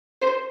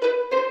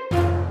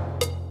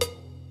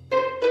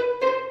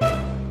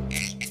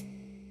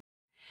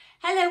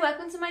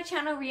to my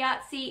channel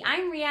Riazzi.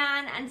 I'm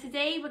Rianne and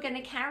today we're going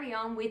to carry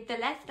on with the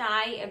left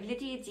eye of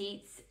Lydia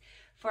Deetz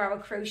for our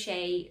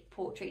crochet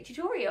portrait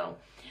tutorial.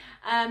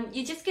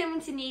 You're just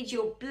going to need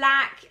your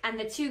black and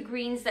the two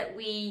greens that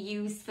we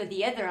used for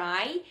the other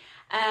eye.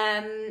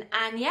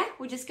 And yeah,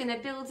 we're just going to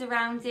build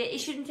around it. It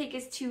shouldn't take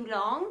us too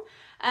long.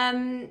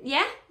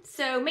 Yeah,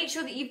 so make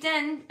sure that you've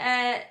done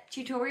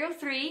tutorial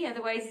 3,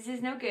 otherwise this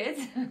is no good.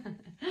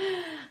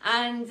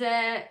 And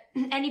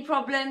any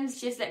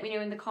problems, just let me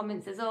know in the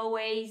comments as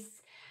always.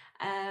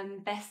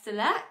 Best of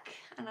luck,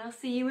 and I'll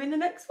see you in the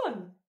next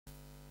one.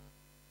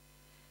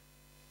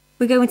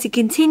 We're going to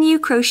continue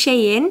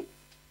crocheting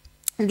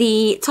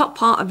the top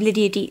part of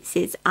Lydia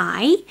Deetz's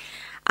eye,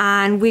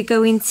 and we're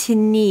going to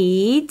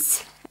need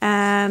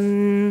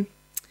a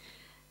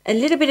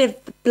little bit of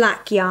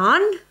black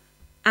yarn,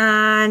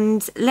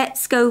 and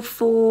let's go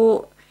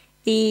for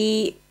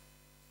the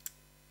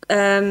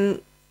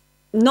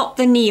not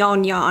the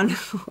neon yarn.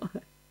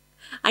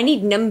 I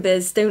need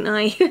numbers, don't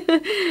I?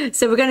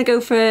 So we're going to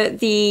go for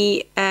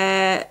the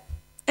a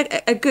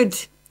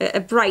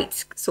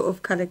bright sort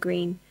of colour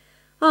green.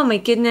 Oh my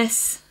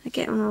goodness, I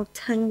get all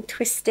tongue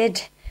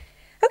twisted.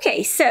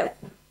 Okay, so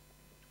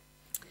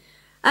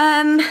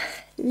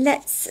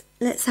let's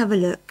have a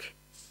look.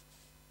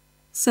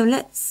 So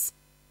let's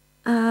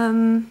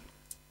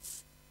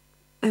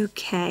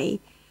okay.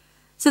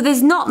 So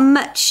there's not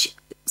much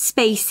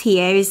space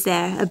here, is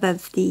there,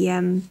 above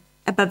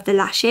the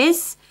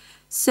lashes?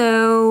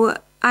 So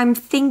I'm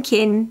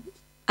thinking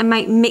I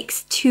might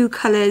mix two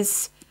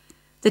colours,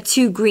 the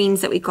two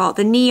greens that we got,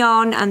 the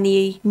neon and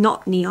the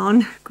not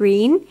neon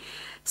green.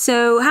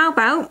 So how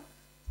about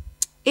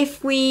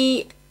if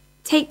we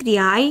take the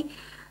eye,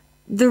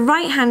 the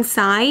right hand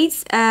side,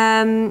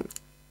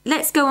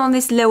 let's go on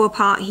this lower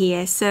part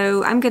here.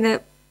 So I'm going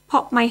to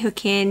pop my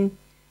hook in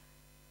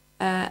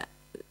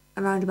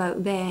around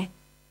about there,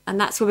 and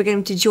that's where we're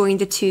going to join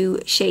the two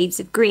shades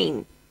of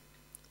green.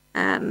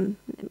 Let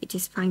me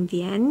just find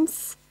the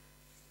ends.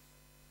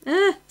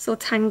 It's all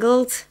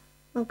tangled.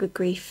 Oh, good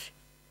grief.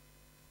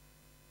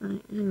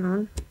 Right, hang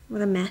on.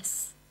 What a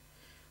mess.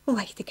 Oh,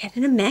 I hate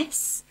getting a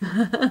mess.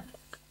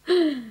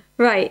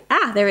 Right.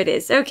 There it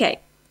is. Okay.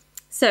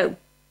 So,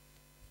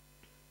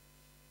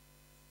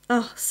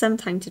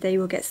 sometime today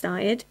we'll get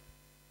started.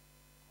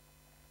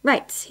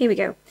 Right, here we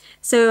go.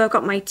 So I've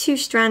got my 2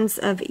 strands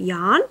of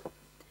yarn.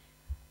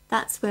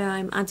 That's where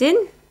I'm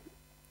adding.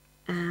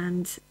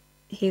 And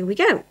here we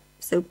go.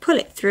 So pull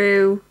it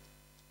through.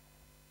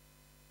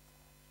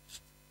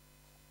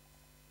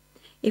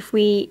 If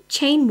we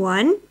chain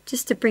 1,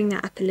 just to bring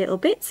that up a little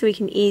bit so we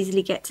can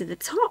easily get to the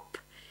top,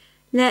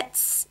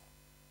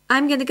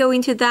 I'm going to go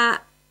into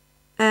that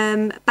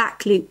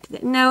back loop.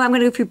 No, I'm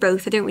going to go through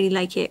both. I don't really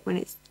like it when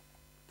it's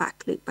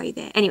back loop by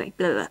there. Anyway,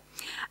 blah, blah,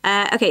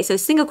 blah. Okay, so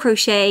single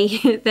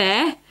crochet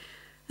there.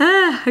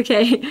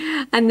 Okay.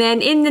 And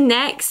then in the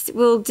next,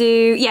 we'll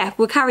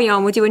carry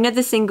on. We'll do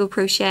another single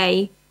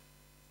crochet.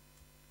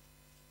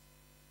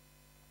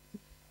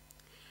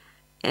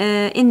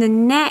 In the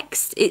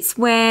next, it's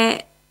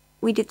where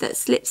we did that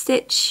slip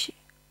stitch.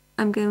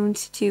 I'm going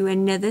to do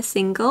another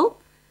single,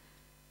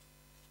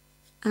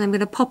 and I'm going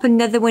to pop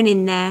another one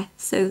in there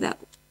so that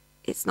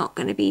it's not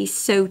going to be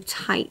so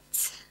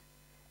tight.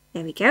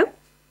 There we go.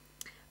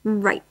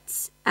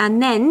 Right,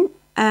 and then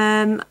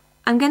I'm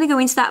going to go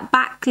into that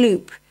back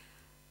loop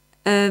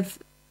of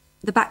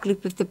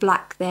the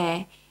black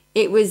there.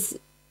 It was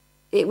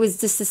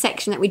just the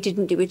section that we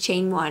didn't do a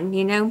chain 1,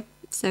 you know,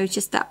 so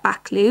just that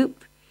back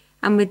loop.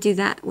 And we'll do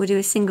that. We'll do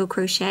a single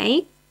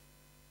crochet.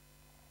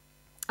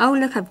 Oh,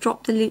 look, I've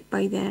dropped the loop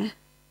by there.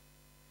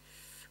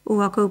 Oh,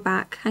 I'll go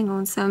back. Hang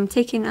on. So I'm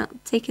taking that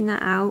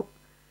out.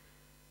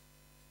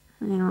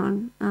 Hang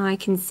on. Oh, I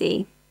can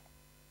see.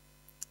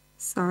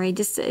 Sorry.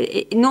 Just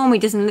it normally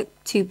doesn't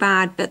look too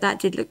bad, but that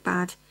did look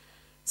bad.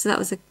 So that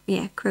was a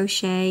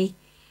crochet,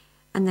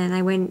 and then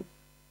I went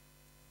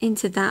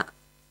into that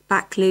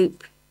back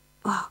loop.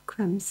 Oh,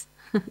 crumbs.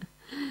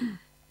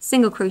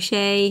 Single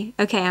crochet.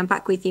 Okay, I'm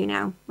back with you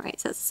now. Right,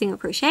 so that's a single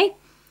crochet.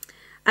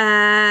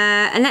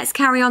 And let's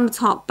carry on the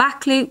top.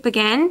 Back loop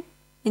again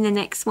in the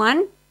next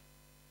one.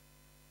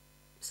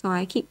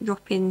 Sorry, I keep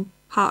dropping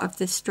part of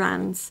the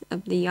strands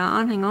of the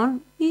yarn. Hang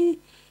on.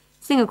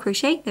 Single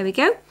crochet. There we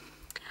go.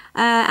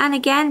 And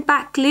again,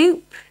 back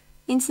loop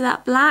into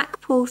that black.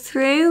 Pull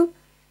through.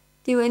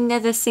 Do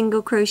another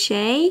single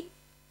crochet.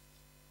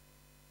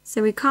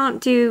 So we can't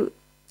do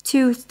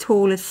too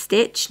tall a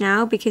stitch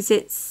now because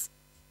it's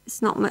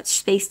not much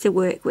space to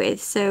work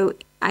with. So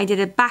I did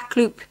a back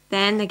loop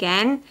then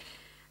again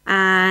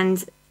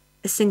and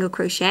a single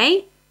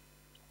crochet,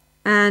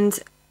 and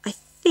I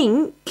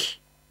think,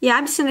 yeah,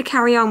 I'm just going to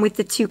carry on with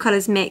the 2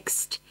 colors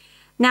mixed.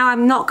 Now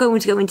I'm not going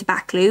to go into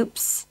back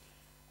loops,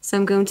 so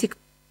I'm going to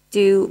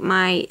do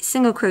my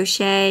single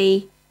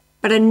crochet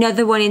but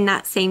another one in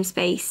that same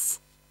space.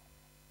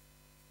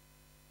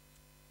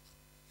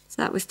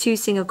 So that was 2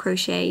 single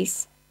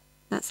crochets.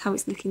 That's how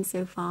it's looking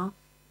so far.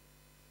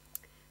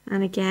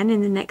 And again,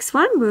 in the next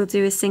one, we'll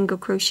do a single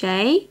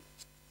crochet.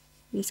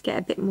 Just get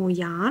a bit more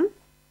yarn.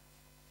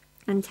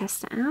 and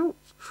test it out.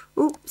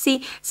 Oh,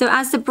 see, so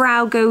as the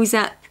brow goes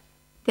up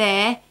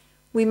there,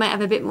 we might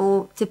have a bit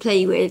more to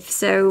play with.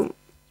 So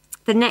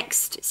the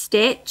next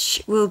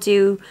stitch, we'll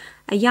do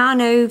a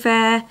yarn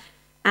over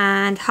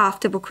and half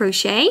double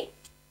crochet.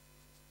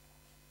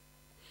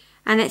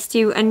 And let's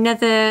do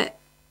another,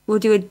 we'll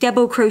do a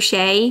double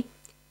crochet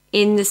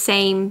in the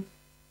same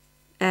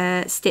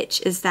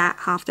stitch as that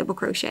half double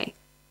crochet.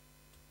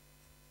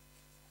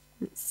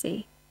 Let's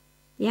see.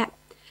 Yep.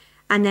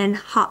 And then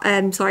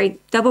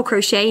double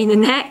crochet in the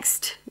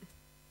next.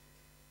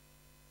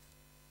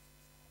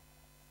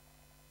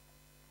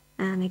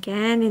 And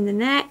again in the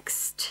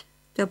next,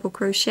 double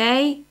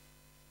crochet.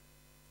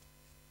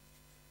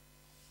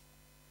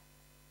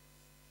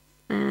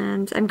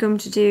 And I'm going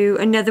to do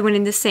another one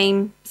in the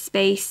same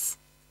space,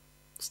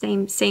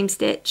 same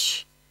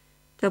stitch,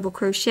 double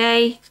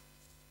crochet,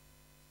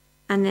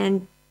 and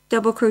then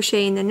double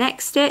crochet in the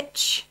next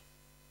stitch.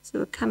 So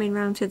we're coming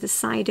round to the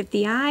side of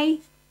the eye.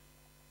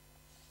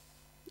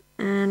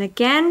 And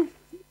again,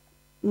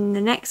 in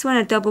the next one,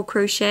 a double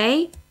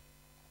crochet.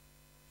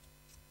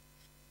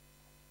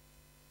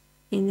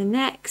 In the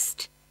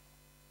next,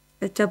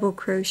 a double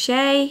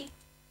crochet.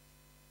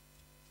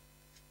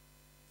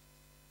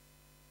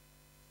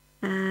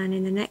 And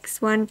in the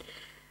next one,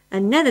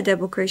 another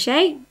double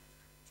crochet.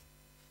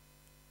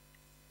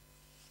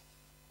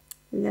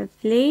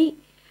 Lovely.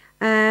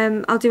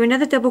 I'll do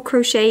another double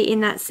crochet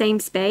in that same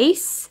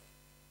space.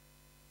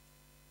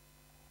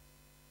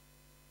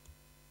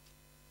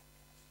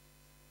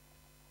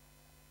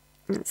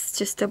 Let's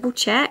just double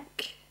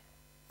check.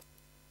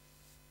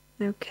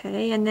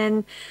 Okay, and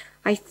then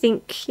I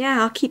think,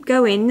 yeah, I'll keep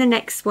going. The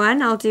next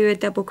one, I'll do a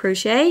double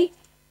crochet.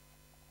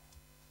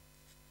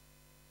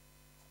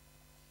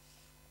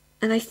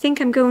 And I think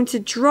I'm going to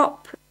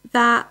drop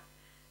the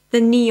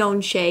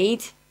neon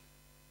shade.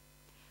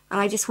 And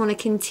I just want to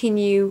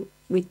continue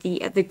with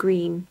the other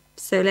green.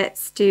 So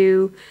let's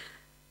do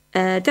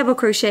a double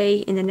crochet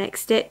in the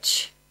next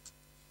stitch.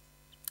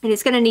 And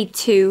it's going to need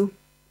 2.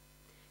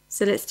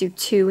 So let's do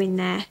 2 in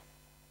there.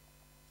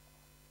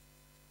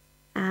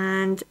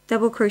 And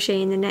double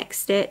crochet in the next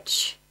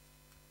stitch.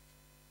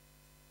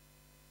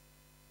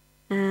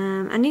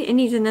 I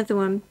need another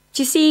one.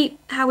 Do you see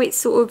how it's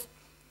sort of,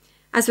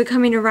 as we're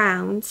coming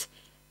around,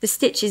 the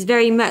stitch is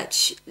very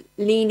much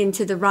leaning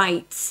to the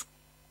right.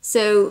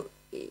 So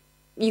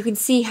you can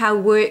see how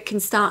work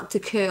can start to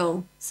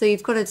curl. So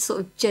you've got to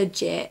sort of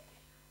judge it.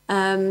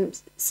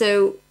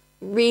 So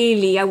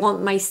really I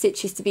want my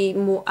stitches to be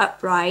more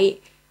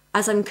upright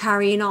as I'm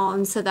carrying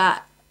on so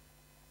that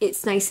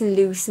it's nice and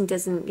loose and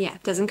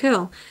doesn't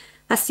curl.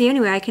 That's the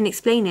only way I can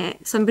explain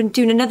it. So I'm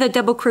doing another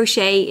double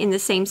crochet in the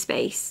same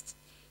space.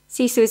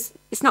 See, so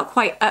it's not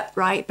quite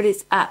upright, but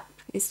it's up.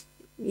 It's,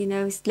 you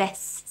know, it's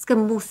less, it's got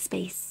more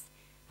space.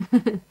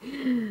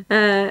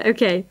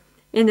 Okay,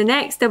 in the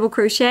next double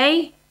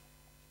crochet.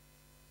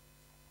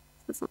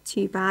 That's not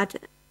too bad.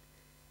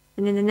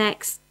 And in the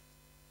next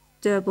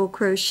double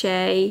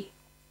crochet.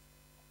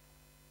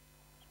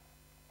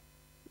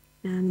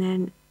 And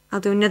then I'll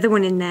do another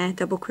one in there,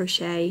 double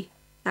crochet.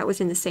 That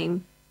was in the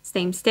same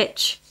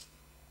stitch.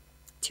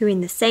 2 in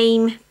the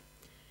same.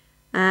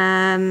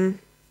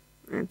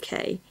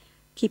 Okay,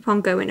 keep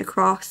on going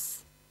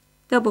across.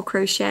 Double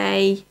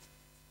crochet.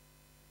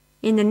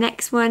 In the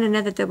next one,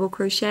 another double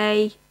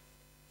crochet.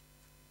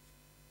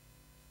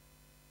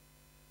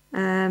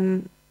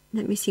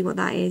 Let me see what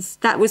that is.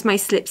 That was my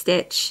slip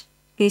stitch.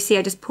 Can you see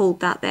I just pulled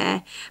that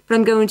there? But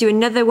I'm going to do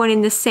another one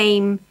in the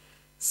same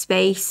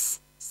space.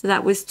 So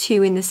that was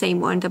 2 in the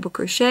same one, double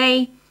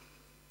crochet.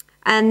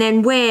 And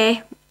then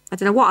where, I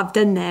don't know what I've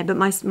done there, but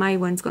my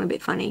one's gone a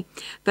bit funny.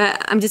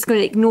 But I'm just going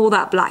to ignore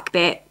that black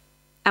bit.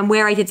 And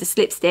where I did the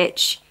slip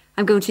stitch,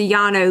 I'm going to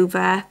yarn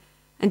over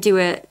and do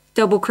a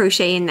double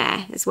crochet in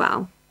there as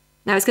well.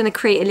 Now it's going to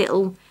create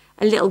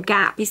a little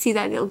gap. You see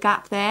that little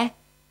gap there?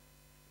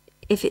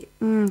 If it,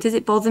 does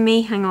it bother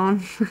me? Hang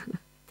on.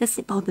 Does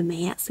it bother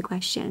me? That's the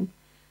question.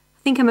 I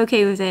think I'm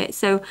okay with it.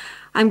 So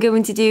I'm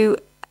going to do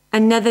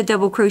another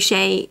double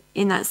crochet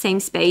in that same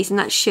space, and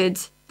that should,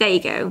 there you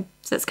go.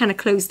 So that's kind of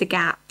closed the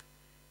gap.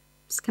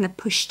 Just kind of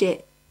pushed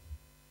it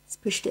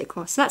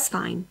across. So that's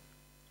fine.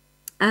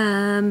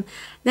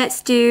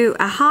 Let's do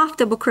a half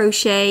double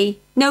crochet.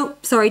 No,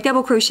 sorry,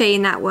 double crochet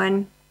in that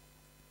one.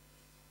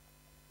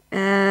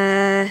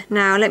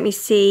 Now let me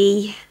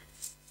see.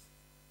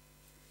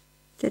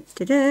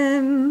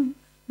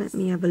 Let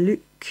me have a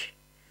look.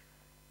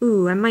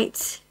 Ooh, I'm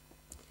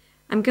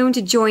going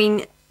to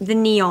join the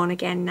neon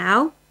again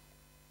now.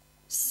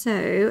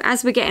 So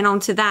as we're getting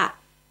onto that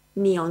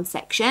neon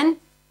section,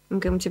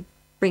 I'm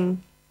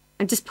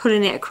just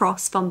pulling it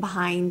across from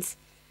behind.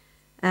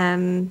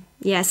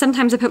 Yeah,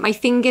 sometimes I put my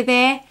finger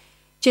there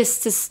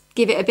just to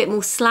give it a bit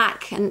more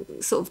slack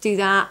and sort of do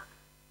that.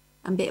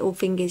 I'm a bit all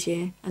fingers,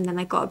 yeah. And then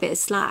I got a bit of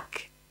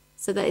slack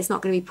so that it's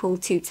not going to be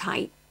pulled too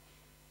tight.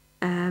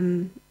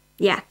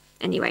 Yeah,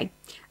 anyway.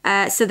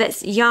 So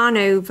let's yarn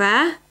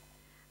over,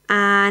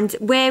 and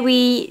where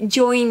we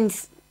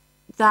joined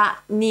that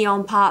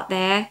neon part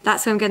there.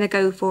 That's where I'm going to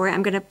go for it.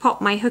 I'm going to pop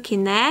my hook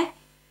in there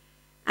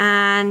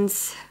and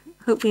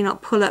hopefully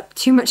not pull up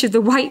too much of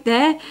the white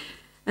there.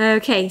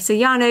 Okay, so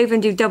yarn over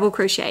and do double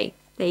crochet.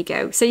 There you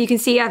go. So you can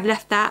see I've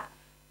left that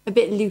a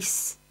bit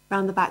loose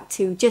around the back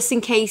too, just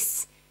in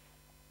case,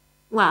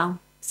 well,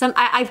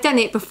 I've done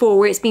it before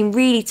where it's been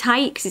really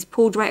tight because it's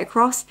pulled right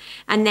across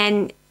and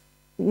then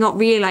not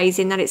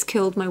realizing that it's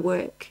curled my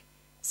work.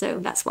 So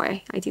that's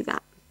why I do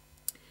that.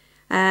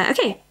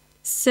 Okay,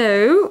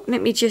 so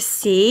let me just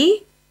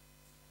see.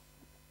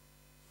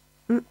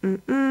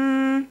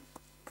 Yeah,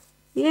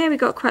 we've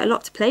got quite a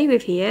lot to play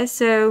with here.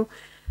 So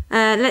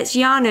let's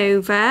yarn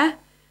over,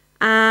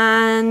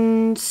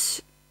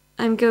 and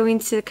I'm going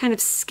to kind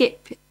of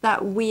skip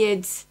that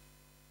weird,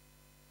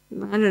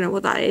 I don't know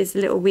what that is, a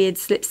little weird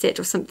slip stitch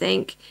or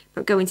something,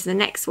 but go into the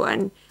next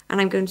one,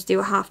 and I'm going to do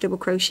a half double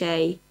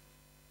crochet,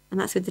 and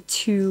that's with the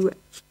 2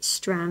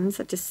 strands.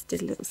 I just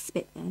did a little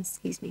spit there,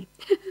 excuse me.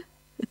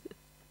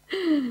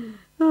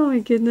 Oh my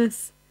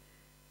goodness.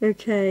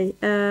 Okay,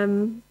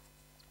 yarn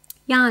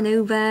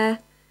over,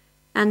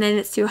 and then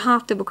let's do a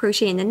half double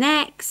crochet in the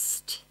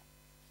next.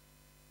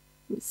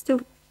 It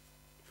still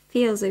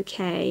feels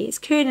okay. It's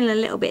curling a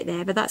little bit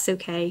there, but that's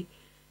okay.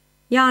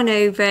 Yarn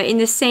over in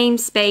the same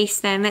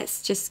space, then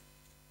let's just,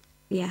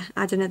 yeah,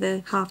 add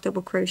another half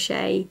double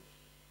crochet,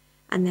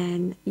 and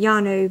then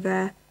yarn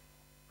over,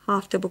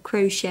 half double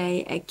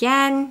crochet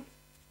again.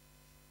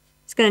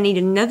 It's going to need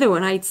another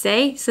one, I'd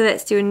say, so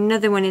let's do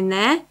another one in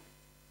there.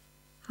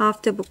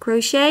 Half double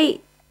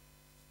crochet.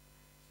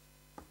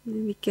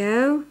 There we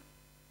go.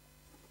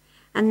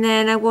 And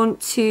then I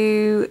want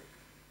to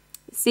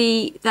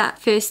see that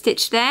first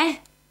stitch there.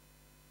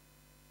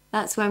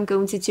 That's where I'm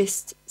going to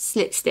just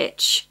slip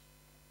stitch.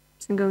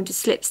 So I'm going to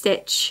slip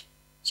stitch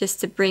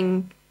just to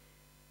bring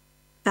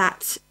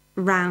that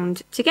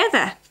round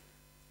together.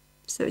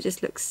 So it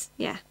just looks,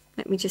 yeah,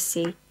 let me just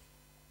see.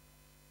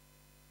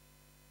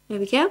 There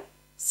we go.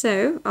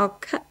 So I'll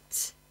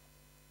cut,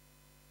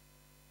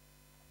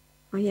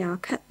 oh yeah, I'll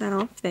cut that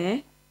off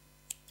there.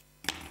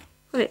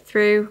 Pull it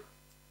through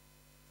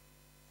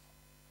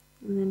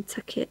and then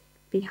tuck it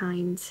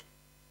behind.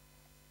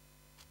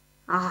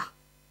 Ah,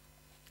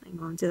 hang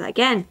on, do that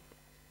again.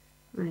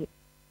 Right.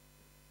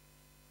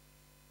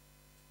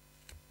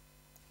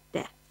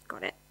 There,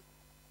 got it.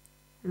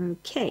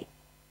 Okay.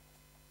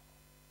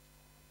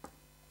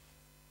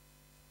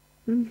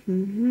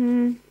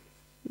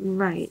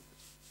 Right.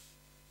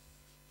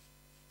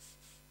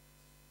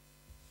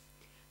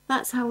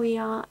 That's how we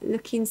are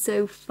looking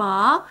so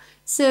far.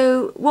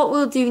 So what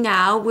we'll do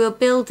now, we'll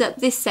build up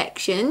this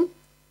section,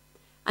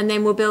 and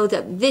then we'll build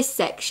up this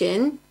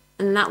section,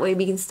 and that way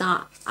we can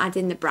start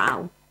adding the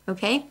brow.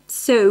 Okay,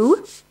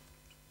 so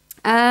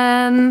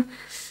I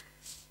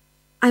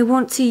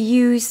want to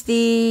use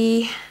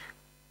this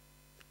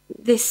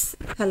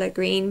color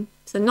green,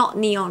 so not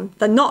neon,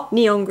 not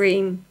neon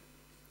green.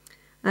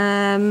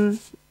 We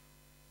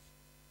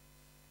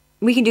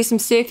can do some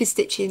surface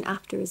stitching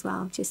after as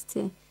well, just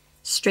to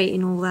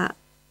straighten all that,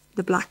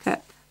 the black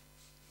up.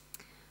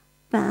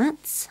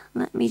 But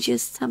let me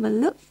just have a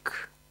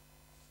look.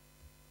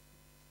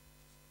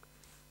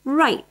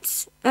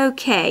 Right,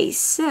 okay,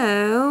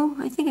 so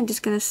I think I'm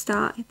just going to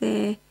start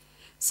there.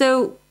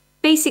 So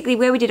basically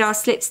where we did our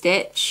slip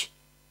stitch,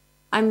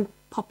 I'm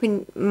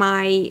popping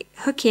my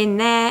hook in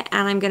there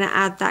and I'm going to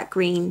add that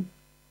green.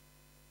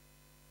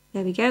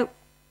 There we go.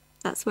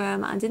 That's where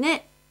I'm adding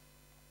it.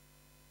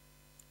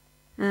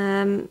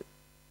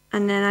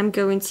 And then I'm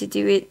going to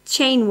do it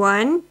chain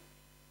 1,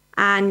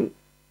 and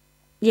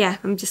yeah,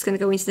 I'm just going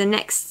to go into the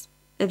next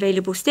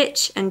available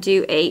stitch and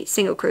do a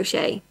single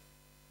crochet.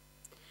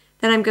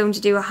 Then I'm going to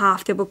do a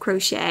half double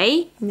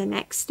crochet in the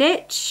next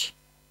stitch,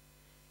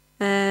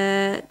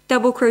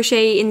 double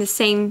crochet in the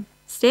same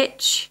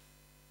stitch.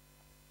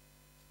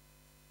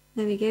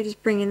 There we go,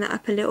 just bringing that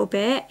up a little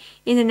bit.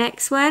 In the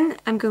next one,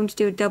 I'm going to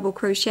do a double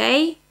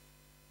crochet.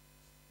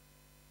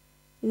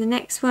 In the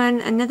next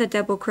one, another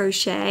double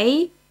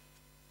crochet.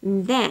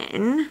 And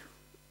then,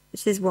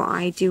 this is what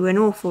I do an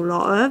awful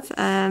lot of.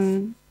 Let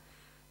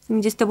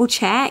me just double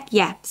check.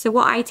 Yeah, so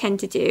what I tend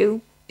to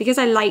do, because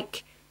I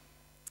like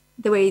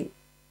the way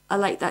I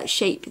like that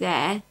shape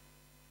there,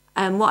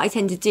 what I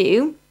tend to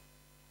do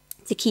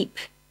to keep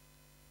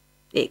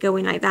it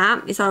going like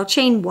that is I'll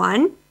chain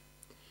 1,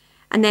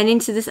 and then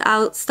into this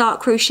I'll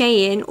start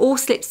crocheting or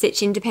slip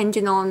stitching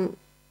depending on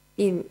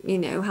you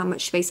know how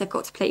much space I've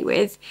got to play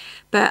with,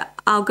 but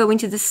I'll go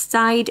into the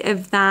side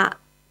of that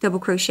double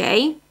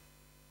crochet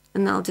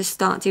and I'll just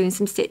start doing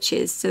some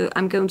stitches. So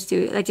I'm going to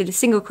do, I did a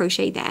single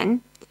crochet,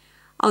 then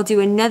I'll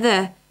do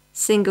another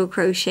single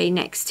crochet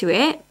next to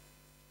it,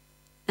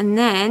 and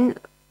then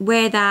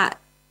where that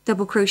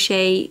double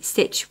crochet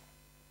stitch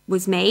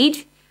was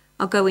made,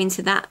 I'll go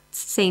into that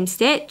same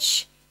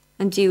stitch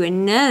and do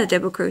another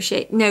double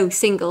crochet, no,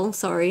 single,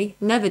 sorry,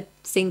 another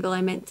single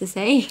I meant to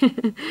say.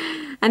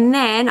 And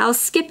then I'll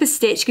skip a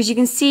stitch, because you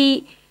can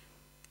see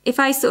if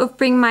I sort of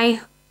bring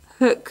my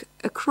hook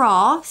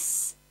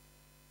across,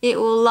 it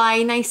will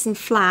lie nice and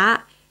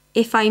flat,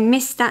 if I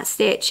missed that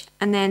stitch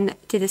and then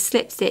did a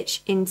slip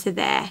stitch into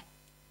there.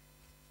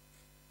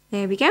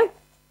 There we go.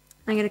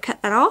 I'm going to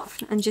cut that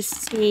off and just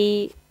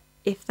see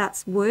if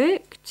that's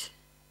worked.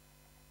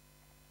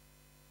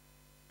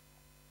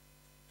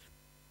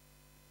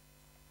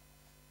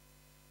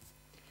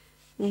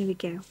 There we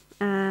go.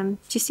 Do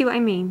you see what I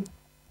mean?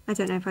 I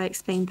don't know if I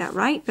explained that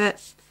right,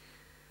 but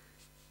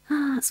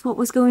that's what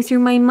was going through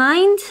my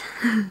mind.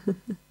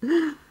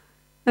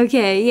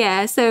 Okay,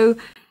 yeah, so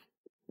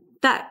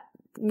that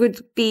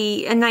would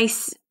be a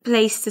nice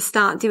place to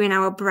start doing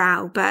our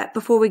brow, but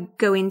before we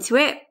go into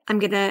it, I'm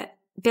going to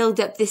build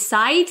up this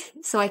side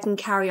so I can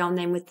carry on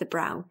then with the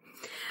brow.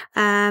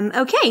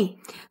 Okay,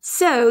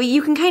 so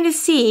you can kind of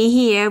see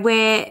here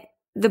where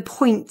the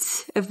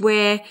point of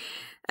where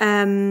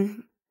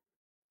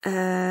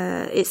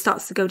it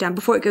starts to go down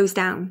before it goes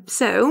down.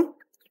 So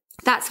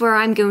that's where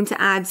I'm going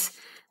to add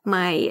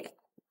my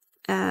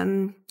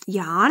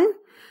yarn,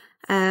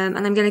 and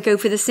I'm going to go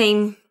for the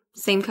same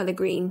color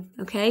green.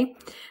 Okay,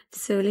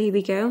 so here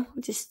we go.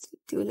 I'll just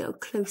do a little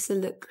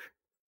closer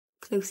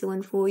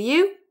one for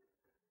you.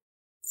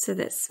 So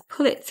let's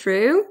pull it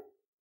through,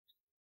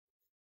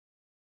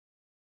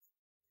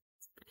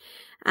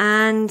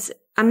 and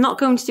I'm not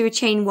going to do a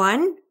chain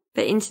one,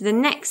 but into the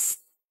next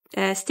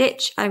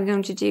stitch I'm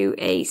going to do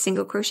a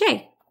single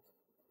crochet.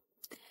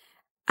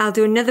 I'll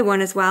do another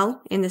one as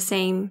well in the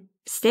same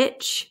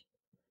stitch,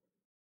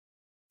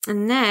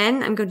 and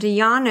then I'm going to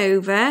yarn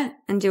over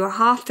and do a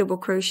half double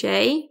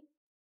crochet.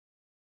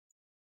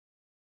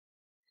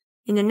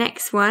 In the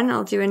next one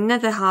I'll do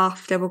another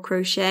half double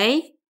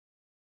crochet,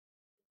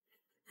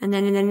 and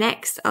then in the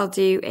next I'll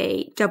do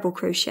a double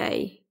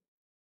crochet.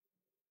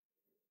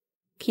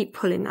 Keep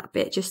pulling that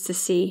bit just to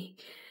see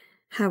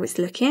how it's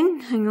looking.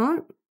 Hang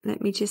on,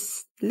 let me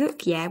just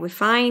look. Yeah, we're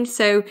fine.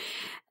 So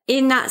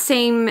in that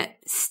same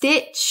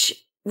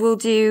stitch we'll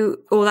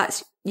do,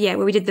 where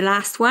we did the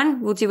last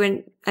one, we'll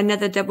do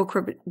another double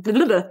crochet.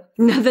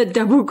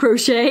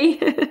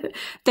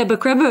 Double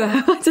crabber.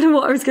 I don't know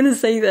what I was going to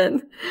say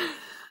then.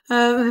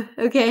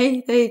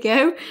 Okay, there you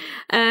go.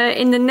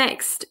 In the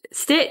next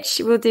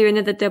stitch, we'll do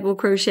another double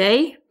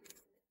crochet.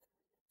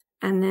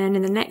 And then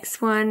in the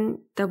next one,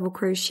 double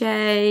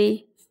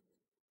crochet.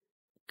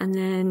 And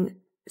then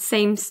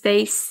same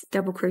space,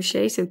 double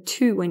crochet. So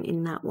 2 went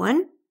in that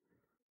one.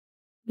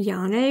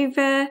 Yarn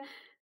over,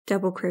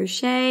 double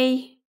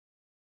crochet.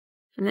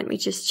 And let me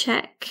just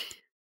check.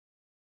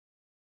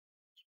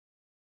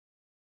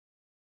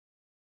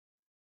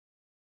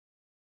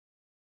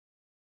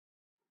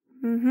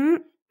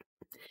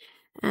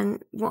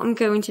 And what I'm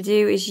going to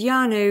do is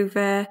yarn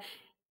over,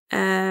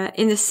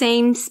 in the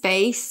same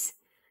space,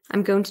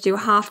 I'm going to do a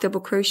half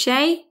double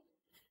crochet.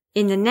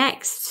 In the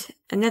next,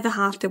 another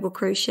half double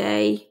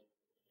crochet.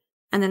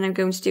 And then I'm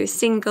going to do a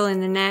single in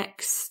the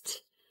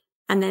next,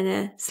 and then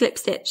a slip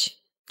stitch,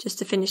 just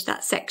to finish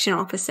that section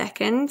off a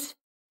second.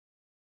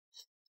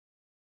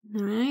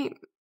 All right.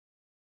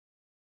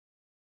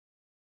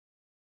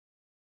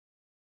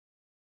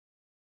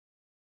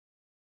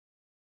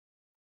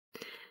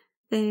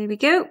 There we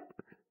go.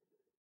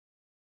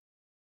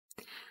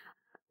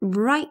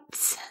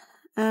 Right.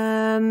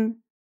 Let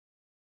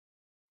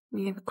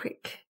me have a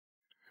quick.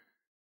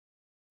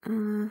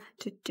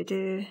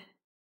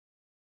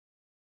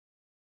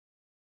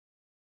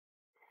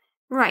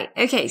 Right.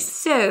 Okay.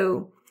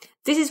 So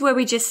this is where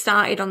we just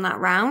started on that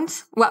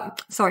round. Well,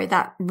 sorry,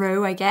 that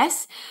row, I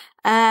guess.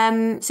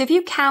 So if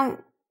you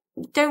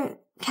don't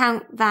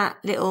count that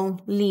little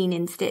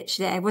lean-in stitch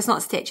there. Well, it's not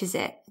a stitch, is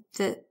it?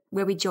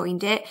 Where we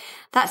joined it.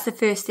 That's the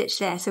first stitch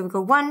there. So we'll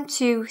go 1,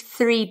 2,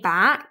 3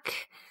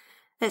 back.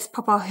 Let's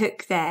pop our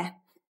hook there.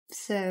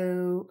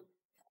 So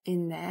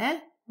in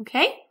there.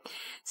 Okay.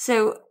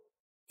 So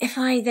if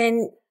I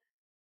then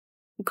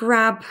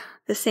grab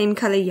the same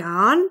color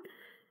yarn,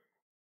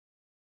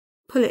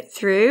 pull it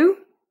through,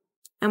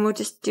 and we'll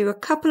just do a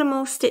couple of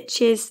more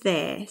stitches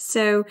there.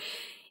 So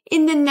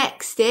in the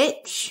next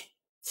stitch,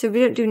 so we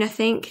don't do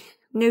nothing,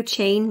 no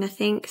chain,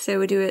 nothing. So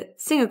we'll do a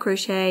single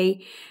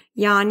crochet,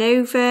 yarn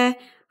over,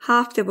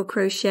 half double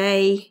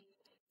crochet,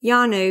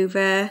 yarn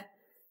over,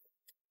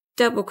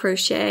 double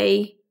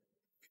crochet,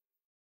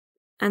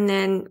 and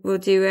then we'll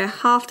do a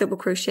half double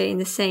crochet in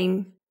the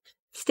same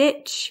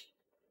stitch,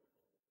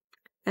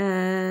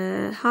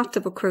 half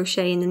double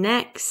crochet in the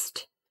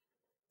next,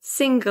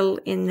 single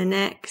in the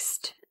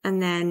next,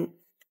 and then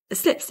a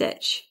slip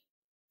stitch.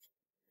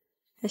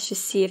 Let's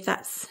just see if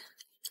that's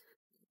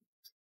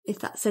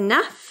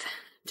enough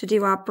to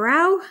do our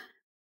brow.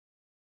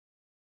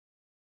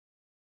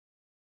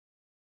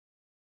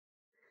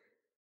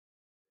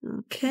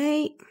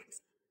 Okay,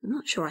 I'm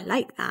not sure I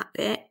like that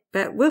bit,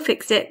 but we'll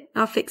fix it.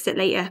 I'll fix it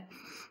later.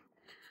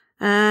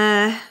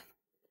 Yeah,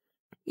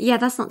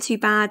 that's not too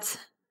bad.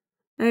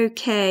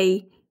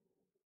 Okay.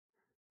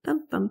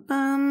 Bum, bum,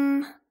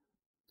 bum.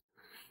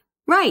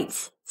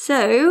 Right,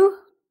 so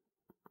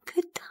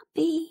could that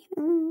be?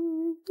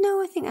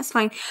 No, I think that's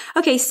fine.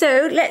 Okay,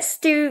 so let's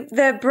do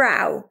the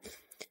brow.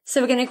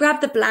 So we're going to grab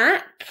the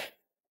black,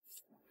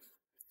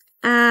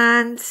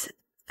 and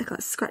I got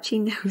a scratchy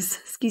nose,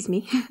 excuse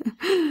me.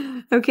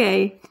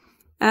 Okay.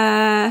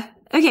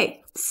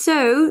 Okay,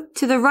 so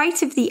to the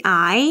right of the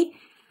eye,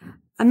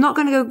 I'm not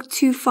going to go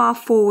too far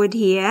forward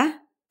here.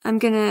 I'm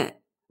going to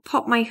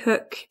pop my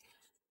hook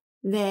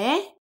there,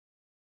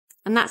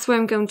 and that's where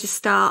I'm going to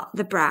start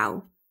the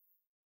brow.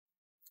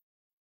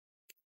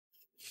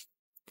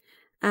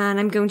 And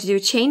I'm going to do a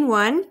chain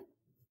 1,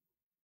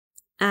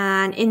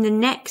 and in the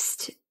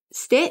next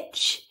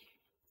stitch,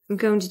 I'm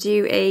going to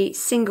do a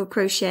single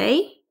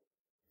crochet,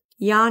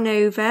 yarn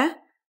over,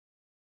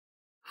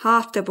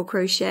 half double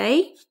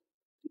crochet,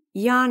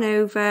 yarn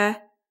over,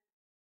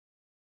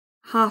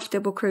 half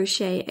double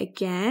crochet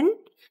again,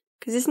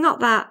 because it's not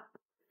that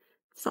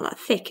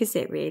thick, is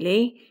it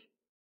really?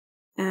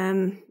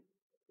 Then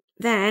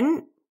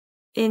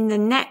in the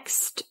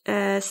next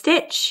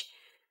stitch,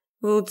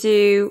 we'll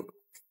do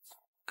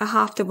a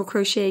half double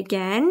crochet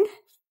again,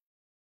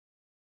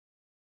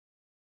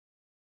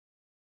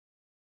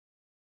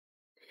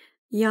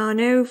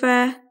 yarn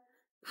over,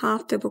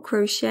 half double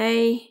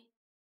crochet.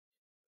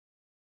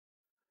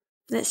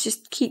 Let's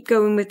just keep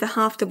going with the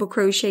half double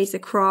crochets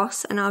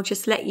across, and I'll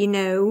just let you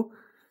know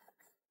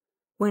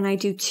when I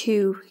do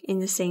 2 in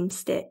the same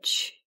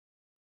stitch.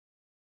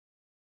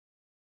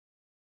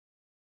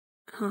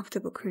 Half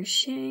double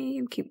crochet,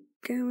 and keep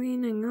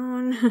going, hang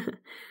on.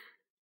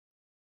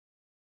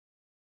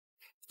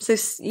 So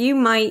you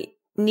might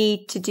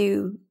need to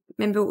do,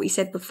 remember what we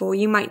said before,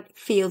 you might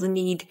feel the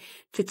need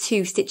for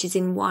 2 stitches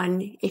in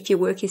one if your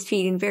work is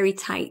feeling very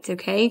tight,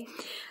 okay?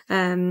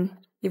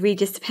 It really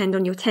just depends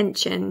on your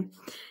tension.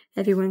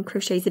 Everyone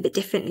crochets a bit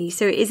differently,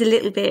 so it is a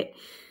little bit,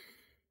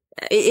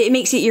 it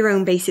makes it your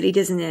own basically,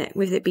 doesn't it,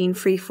 with it being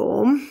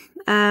freeform.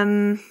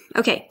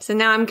 Okay, so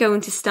now I'm going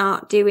to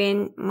start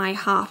doing my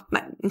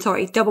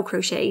double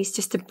crochets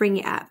just to bring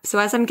it up. So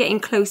as I'm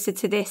getting closer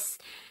to this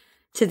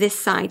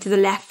side, to the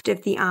left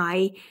of the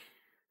eye,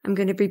 I'm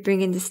going to be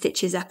bringing the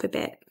stitches up a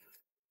bit.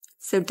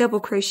 So double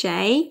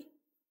crochet,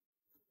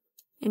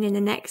 and in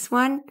the next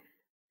one,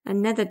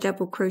 another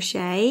double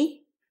crochet,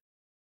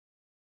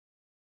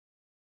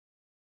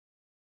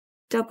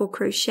 double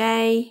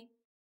crochet,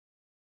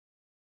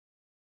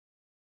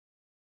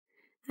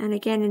 and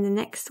again in the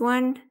next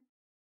one,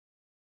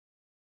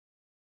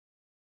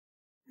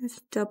 there's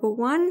double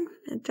one,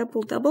 a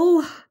double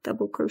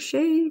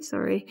crochet,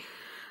 sorry.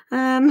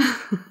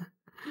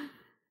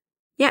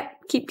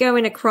 Yep, keep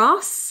going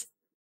across.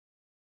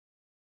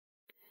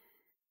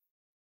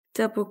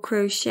 Double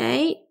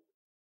crochet,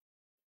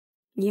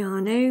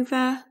 yarn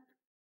over,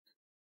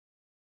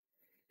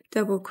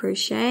 double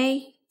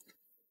crochet,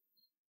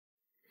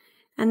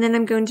 and then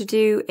I'm going to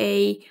do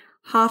a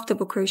half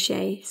double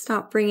crochet.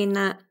 Start bringing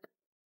that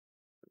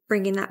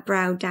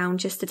brow down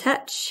just a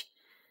touch.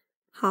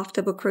 Half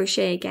double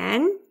crochet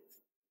again.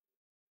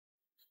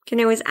 Can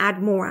always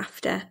add more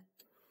after.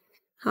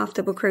 Half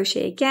double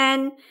crochet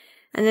again,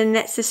 and then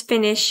let's just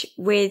finish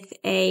with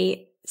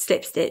a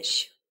slip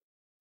stitch.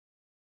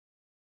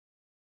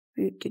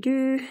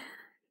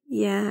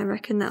 Yeah, I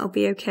reckon that'll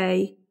be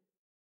okay.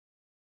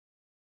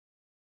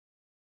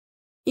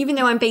 Even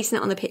though I'm basing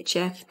it on the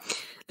picture.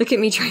 Look at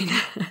me trying to,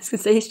 I was going to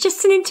say, it's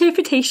just an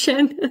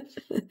interpretation.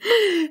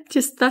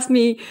 That's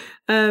me,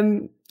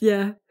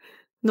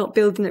 not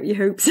building up your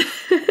hopes.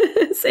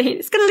 Saying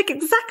it's going to look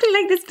exactly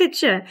like this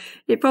picture.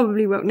 It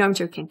probably won't. No, I'm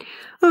joking.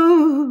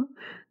 Oh,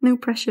 no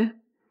pressure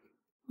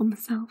on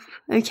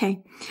myself.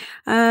 Okay.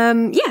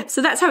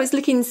 So that's how it's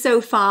looking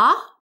so far.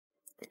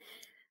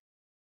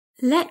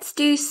 Let's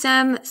do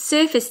some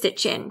surface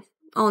stitching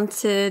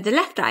onto the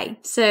left eye.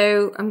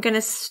 So I'm going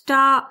to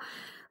start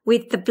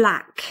with the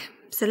black.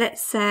 So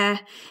let's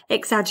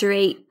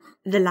exaggerate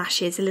the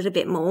lashes a little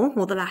bit more,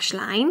 or the lash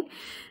line.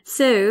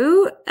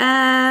 So,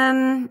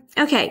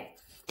 okay.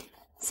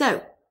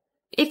 So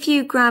if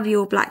you grab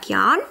your black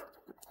yarn,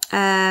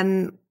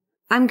 I'm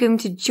going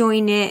to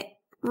join it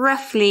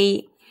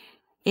roughly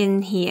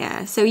in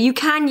here. So you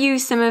can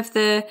use some of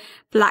the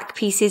black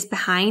pieces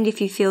behind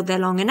if you feel they're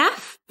long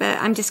enough, but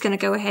I'm just going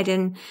to go ahead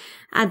and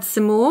add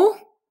some more.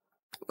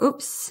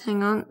 Oops,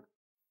 hang on.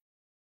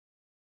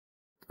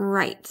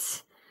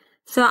 Right.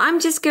 So I'm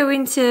just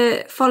going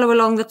to follow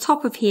along the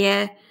top of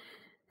here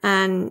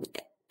and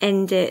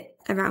end it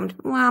around.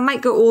 Well, I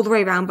might go all the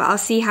way around, but I'll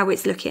see how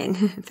it's looking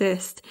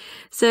first.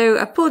 So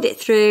I pulled it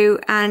through,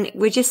 and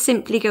we're just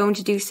simply going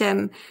to do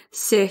some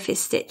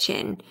surface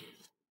stitching.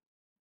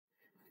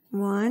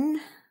 1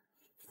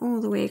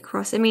 all the way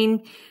across. I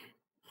mean,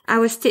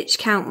 our stitch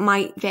count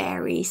might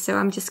vary, so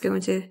I'm just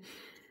going to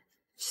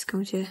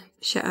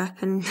shut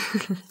up and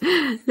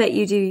let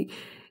you do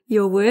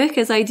your work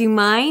as I do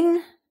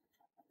mine.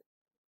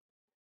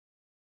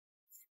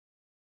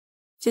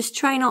 Just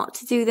try not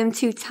to do them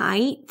too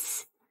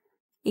tight,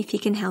 if you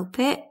can help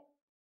it.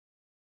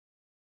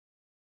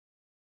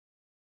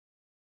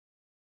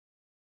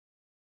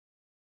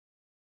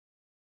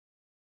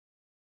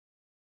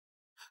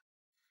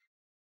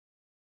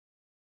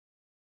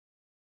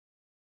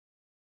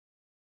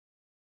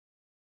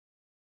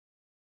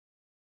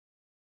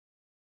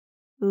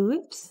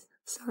 Oops,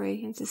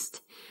 sorry, I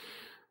just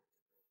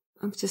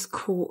I've just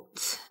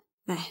caught,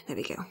 there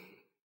we go.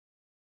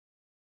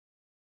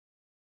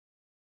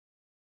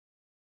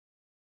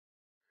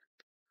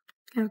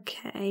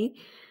 Okay,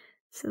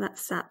 so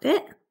that's that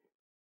bit.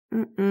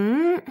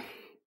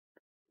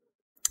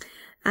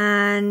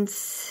 And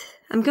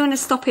I'm going to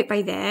stop it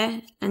by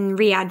there and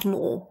re-add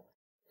more,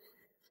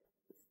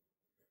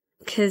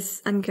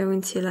 because I'm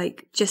going to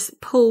like just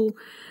pull.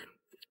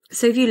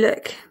 So if you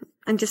look,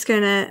 I'm just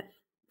going to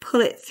pull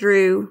it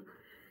through,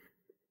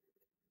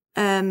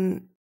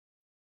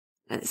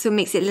 so it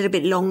makes it a little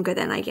bit longer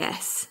then, I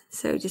guess.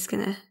 So just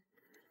gonna,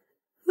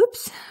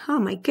 whoops, oh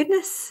my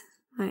goodness.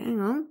 Right,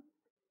 hang on.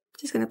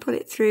 Just gonna pull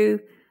it through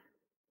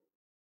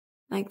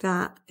like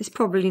that. It's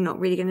probably not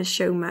really gonna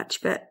show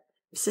much, but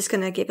it's just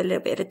gonna give a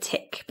little bit of a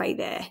tick by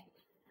there.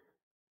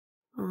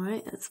 All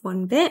right, that's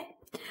one bit.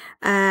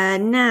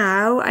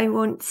 Now I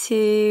want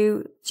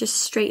to just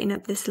straighten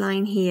up this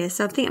line here.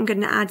 So I think I'm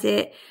gonna add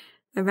it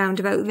around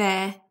about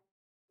there.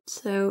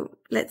 So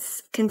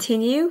let's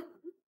continue.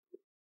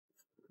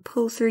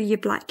 Pull through your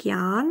black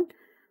yarn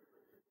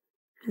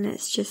and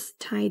let's just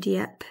tidy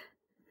up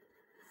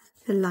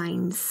the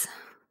lines.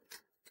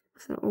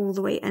 So all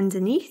the way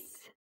underneath.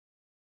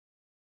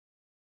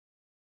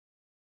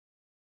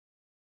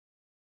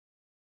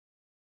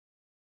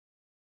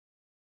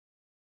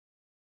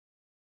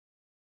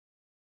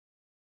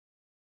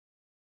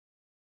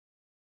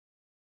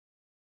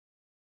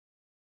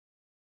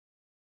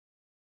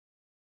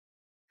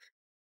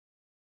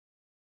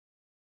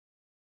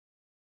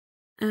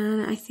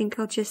 And I think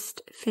I'll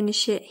just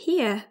finish it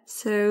here.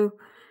 So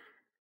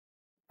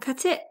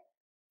cut it.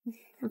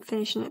 I'm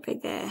finishing it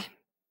right there.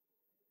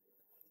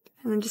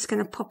 And I'm just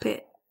going to pop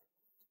it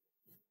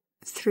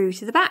through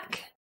to the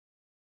back.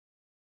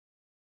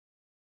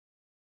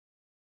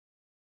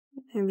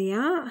 There we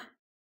are.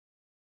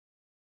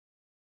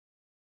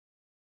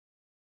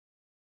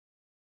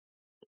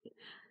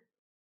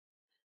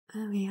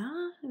 There we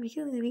are. There we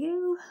go. There we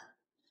go.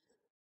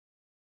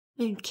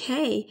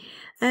 Okay.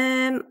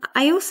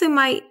 I also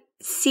might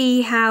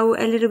see how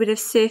a little bit of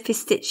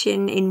surface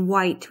stitching in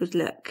white would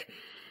look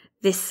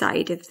this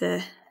side of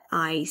the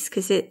eyes,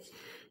 because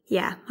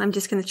I'm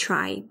just going to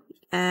try.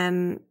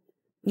 I'm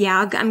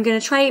going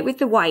to try it with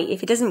the white.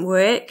 If it doesn't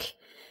work,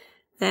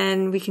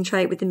 then we can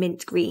try it with the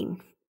mint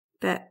green.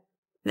 But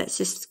let's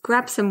just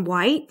grab some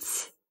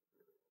white.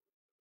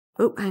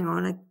 Oh, hang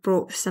on, I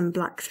brought some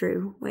black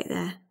through. Wait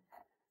there.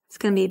 It's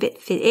going to be a bit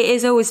it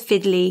is always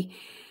fiddly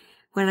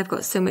when I've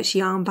got so much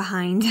yarn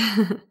behind.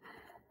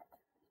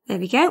 There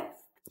we go.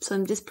 So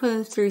I'm just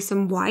pulling through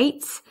some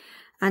white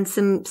and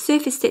some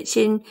surface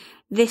stitching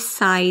this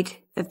side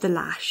of the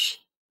lash,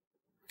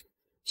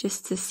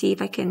 just to see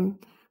if I can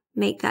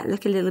make that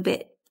look a little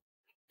bit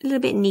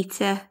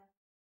neater.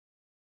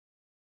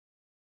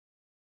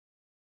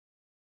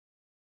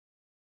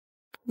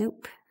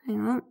 Nope,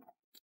 hang on.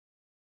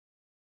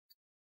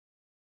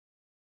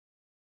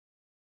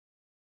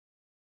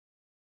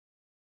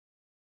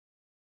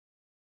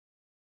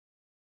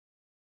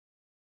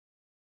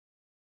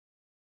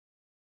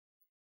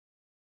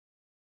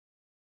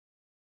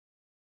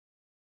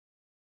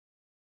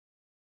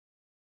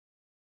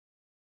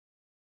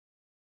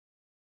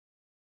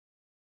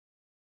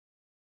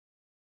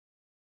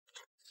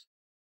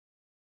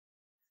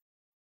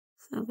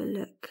 Let's have a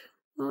look.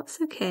 Oh, it's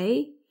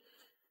okay.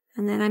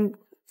 And then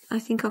I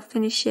think I'll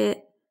finish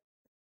it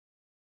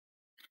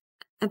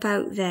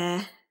about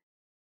there.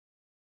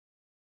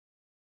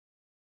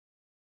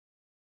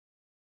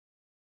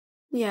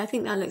 Yeah, I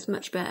think that looks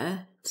much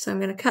better. So I'm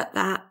going to cut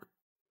that,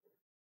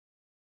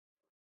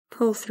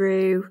 pull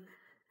through,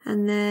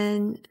 and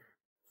then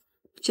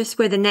just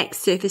where the next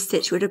surface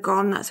stitch would have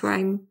gone, that's where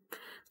I'm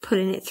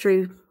pulling it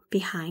through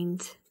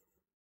behind.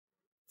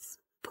 Let's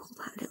pull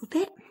that a little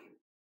bit.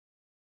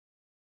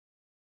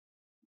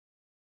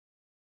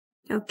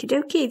 Okie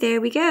dokie, there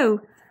we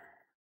go.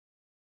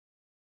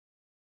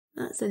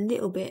 That's a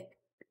little bit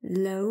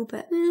low,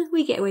 but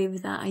we get away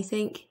with that, I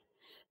think.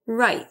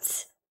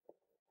 Right.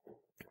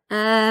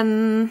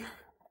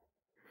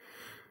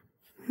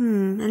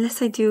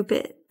 Unless I do a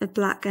bit of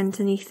black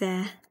underneath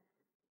there.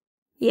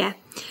 Yeah,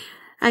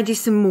 I do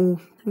some more.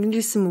 I'm going to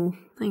do some more.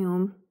 Hang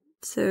on.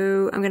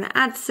 So I'm going to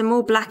add some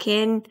more black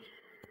in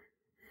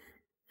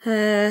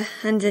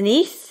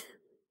underneath.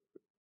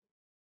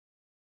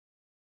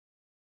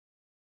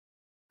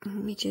 Let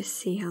me just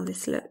see how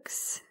this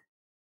looks.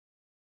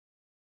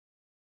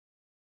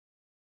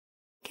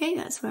 Okay,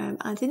 that's where I'm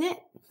adding it.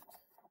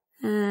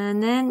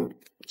 And then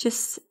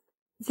just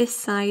this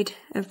side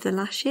of the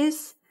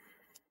lashes,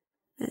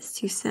 let's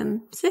do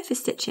some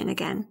surface stitching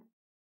again.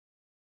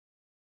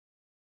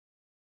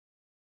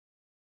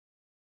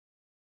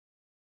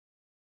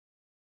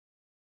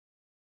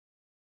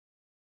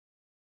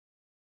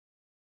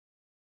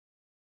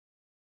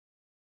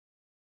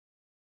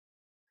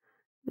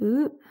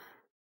 Ooh.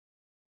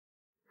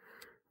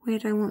 Where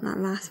do I want that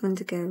last one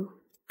to go?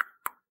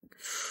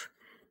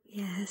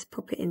 Yeah, let's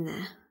pop it in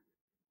there.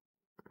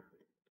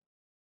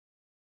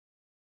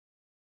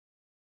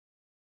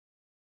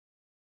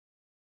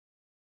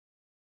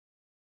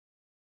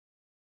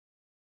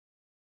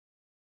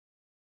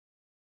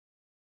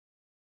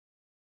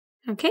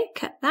 Okay,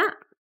 cut that.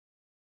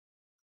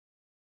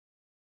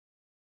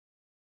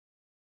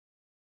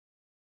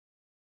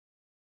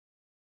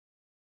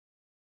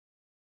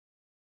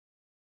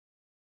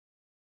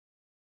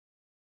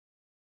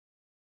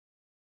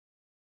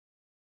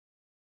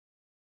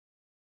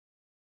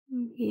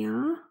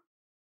 Yeah.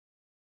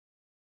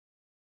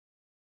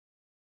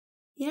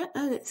 Yeah,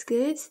 that looks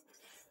good.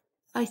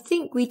 I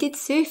think we did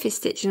surface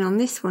stitching on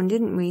this one,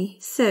 didn't we?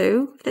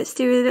 So let's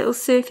do a little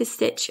surface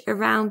stitch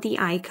around the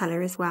eye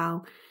colour as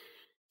well,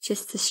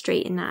 just to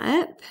straighten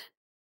that up.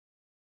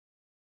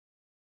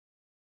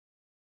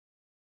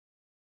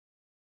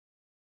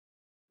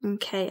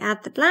 Okay,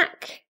 add the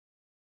black.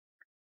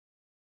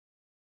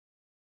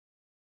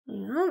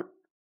 Yeah.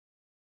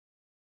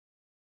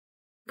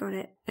 Got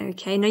it.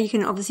 Okay, now you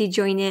can obviously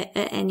join it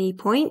at any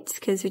point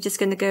because we're just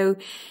going to go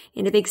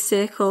in a big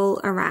circle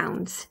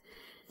around.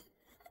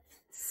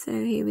 So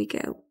here we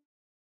go.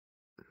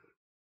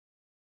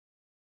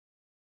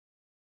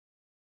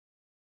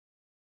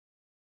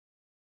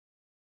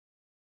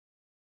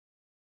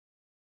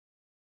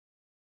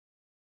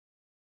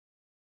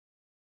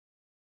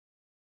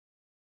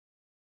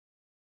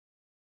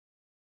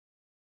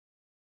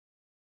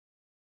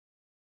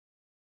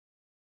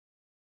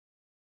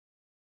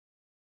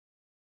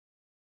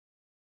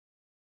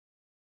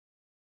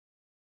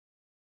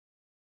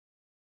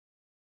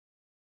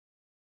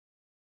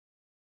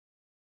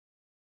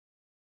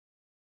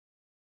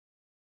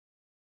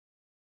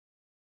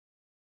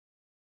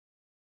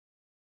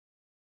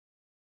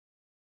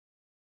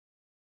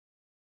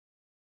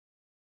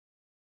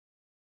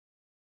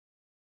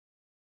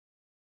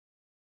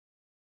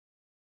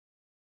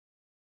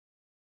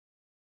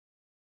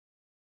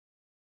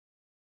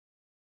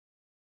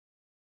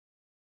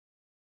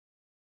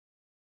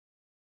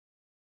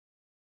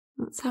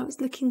 That's how it's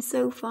looking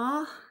so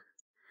far.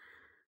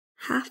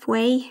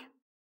 Halfway.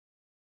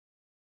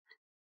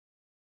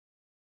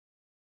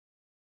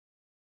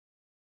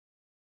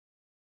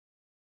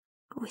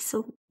 Oh, it's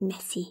so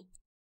messy.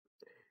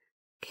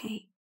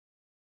 Okay.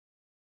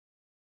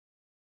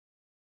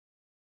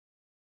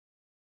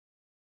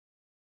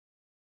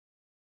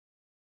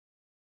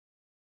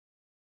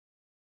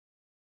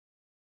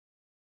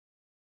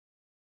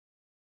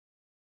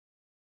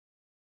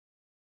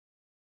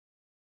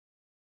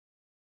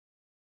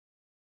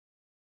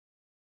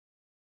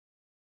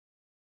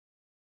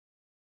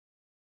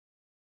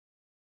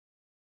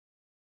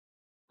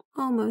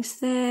 Almost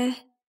there.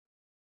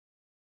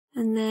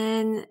 And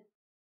then,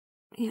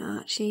 yeah,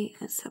 actually,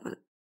 let's have a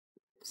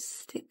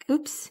stick.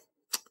 Oops.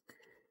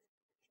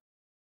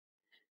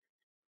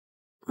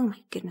 Oh my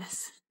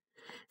goodness.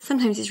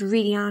 Sometimes it's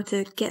really hard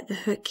to get the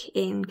hook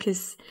in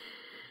because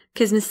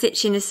my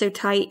stitching is so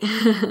tight.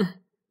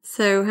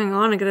 So hang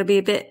on, I'm going to be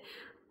a bit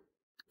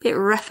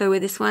rougher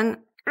with this one.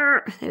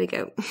 There we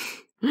go.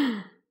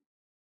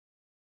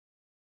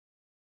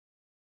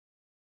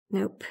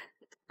 Nope.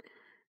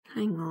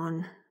 Hang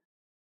on.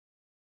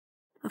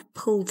 I've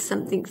pulled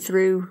something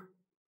through.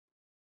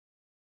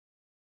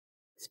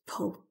 Let's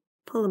pull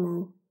them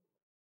all.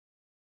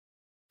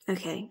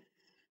 Okay.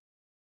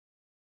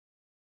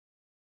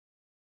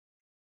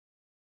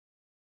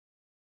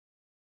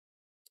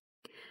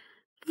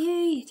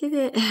 Yay, did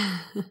it.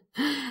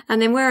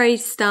 And then where I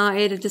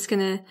started, I'm just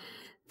going to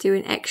do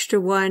an extra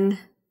one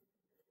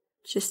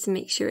just to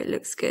make sure it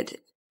looks good.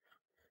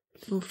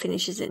 And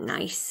finishes it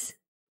nice.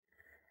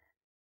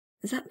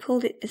 Is that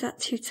pulled it? Is that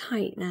too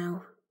tight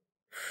now?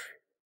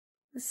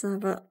 Let's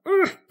have a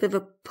bit of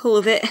a pull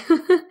of it.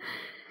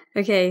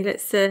 Okay,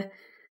 let's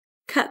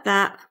cut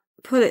that,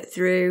 pull it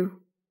through.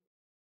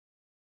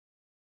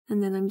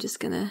 And then I'm just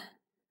going to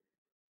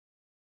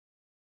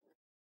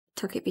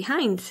tuck it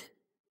behind.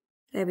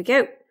 There we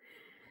go.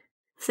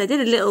 So I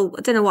did a little,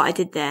 I don't know what I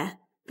did there,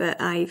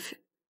 but I've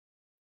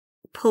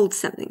pulled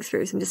something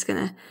through, so I'm just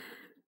going to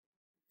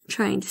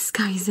try and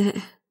disguise it.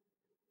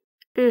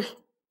 Ugh.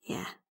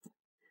 Yeah.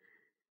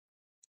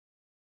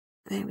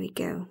 There we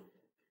go.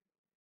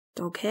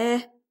 Dog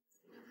hair.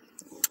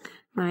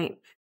 Right.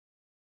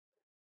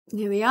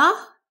 Here we are.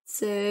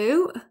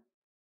 So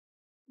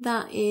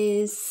that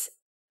is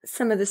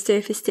some of the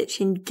surface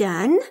stitching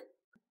done.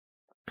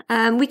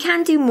 We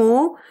can do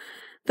more,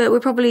 but we'll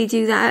probably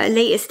do that at a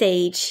later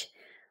stage.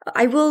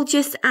 I will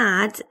just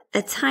add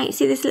a tiny,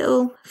 see this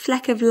little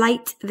fleck of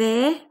light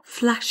there?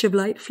 Flash of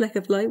light, fleck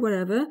of light,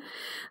 whatever.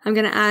 I'm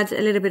going to add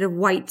a little bit of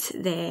white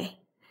there.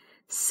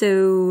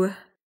 So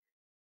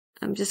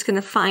I'm just going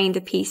to find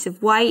a piece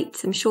of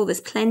white. I'm sure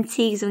there's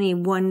plenty. There's only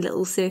one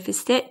little surface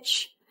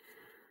stitch.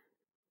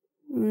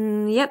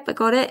 Yep, I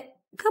got it.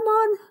 Come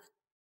on.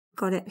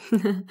 Got it.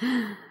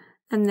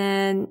 And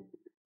then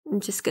I'm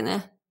just going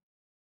to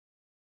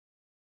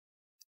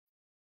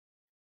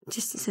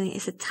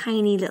it's a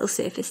tiny little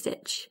surface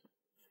stitch.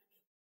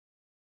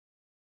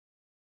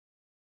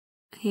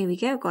 Here we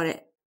go, got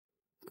it.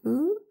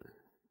 Ooh.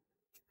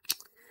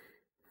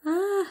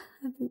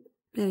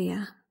 There we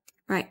are.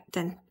 Right,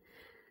 done.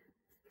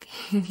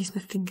 Okay, I'll use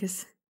my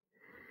fingers.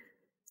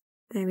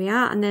 There we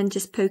are, and then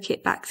just poke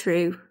it back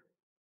through.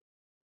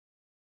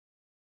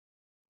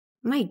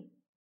 My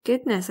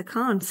goodness, I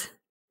can't.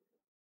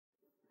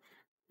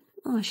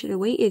 Oh, I should have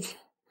waited.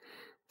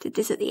 Did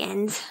this at the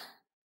end.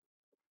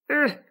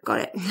 Got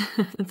it.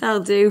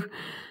 That'll do.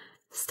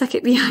 Stuck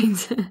it behind.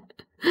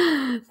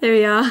 There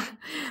we are.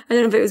 I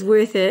don't know if it was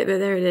worth it, but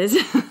there it is.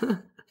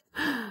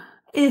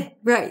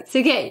 Right,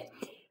 okay.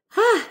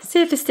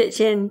 Surface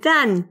stitching,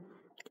 done.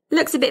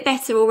 Looks a bit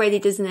better already,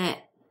 doesn't it?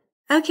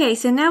 Okay,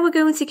 so now we're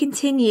going to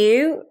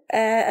continue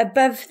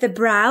above the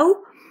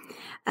brow.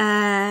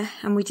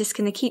 And we're just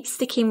going to keep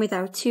sticking with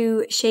our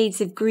 2 shades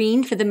of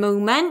green for the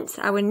moment.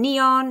 Our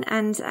neon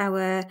and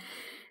our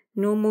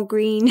normal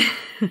green.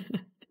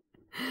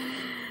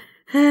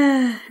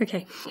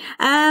 Okay.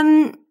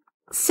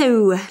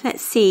 So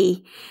let's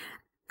see.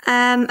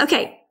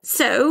 Okay.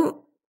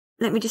 So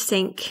let me just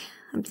think.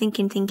 I'm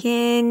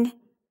thinking.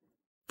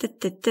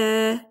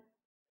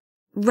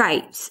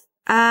 Right.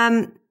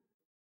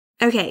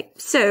 Okay.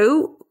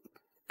 So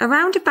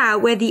around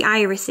about where the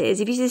iris is,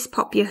 if you just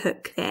pop your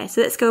hook there.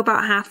 So let's go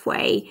about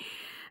halfway.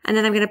 And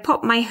then I'm going to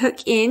pop my hook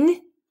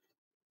in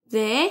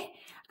there.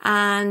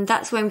 And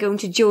that's where I'm going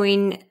to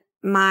join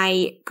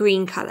my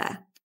green colour.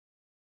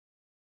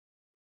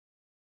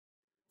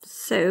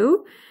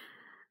 So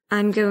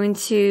I'm going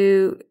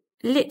to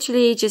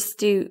literally just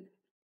do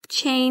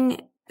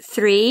chain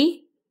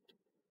 3,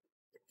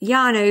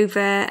 yarn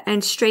over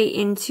and straight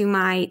into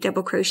my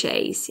double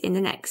crochets in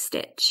the next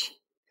stitch.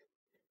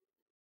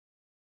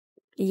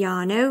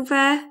 Yarn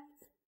over,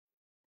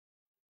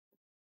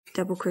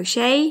 double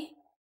crochet,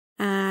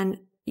 and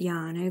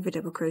yarn over,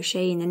 double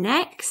crochet in the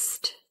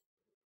next.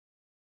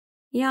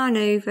 Yarn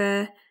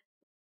over,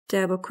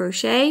 double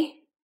crochet.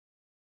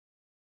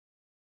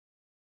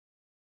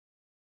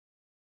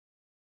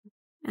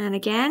 And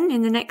again,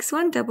 in the next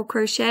one, double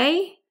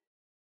crochet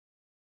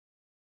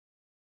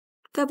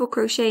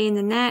in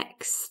the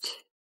next,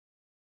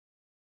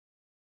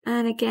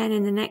 and again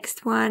in the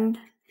next one.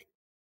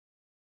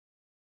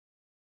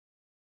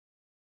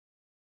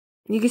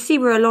 You can see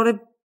where a lot of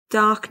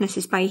darkness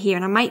is by here,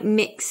 and I might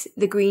mix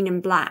the green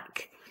and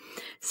black.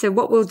 So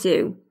what we'll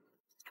do,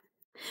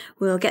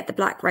 we'll get the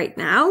black right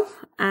now,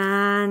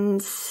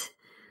 and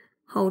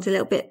hold a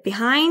little bit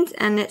behind,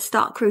 and let's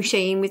start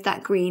crocheting with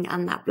that green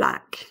and that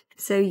black.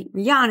 So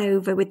yarn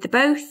over with the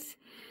both.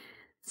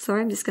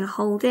 Sorry, I'm just going to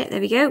hold it.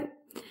 There we go.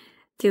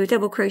 Do a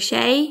double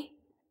crochet.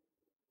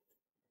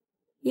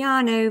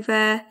 Yarn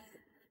over.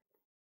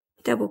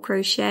 Double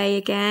crochet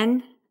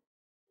again.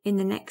 In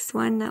the next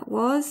one that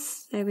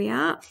was. There we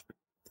are.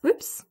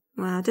 Whoops.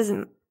 Well, it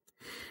doesn't.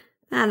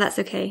 That's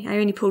okay. I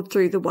only pulled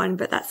through the one,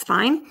 but that's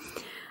fine.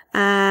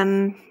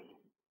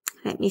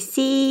 Let me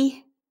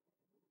see.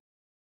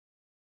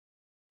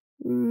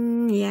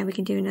 Yeah, we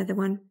can do another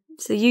one.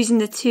 So using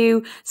the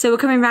 2, so we're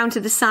coming round to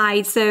the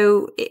side.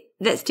 So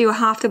let's do a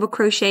half double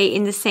crochet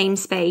in the same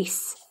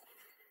space.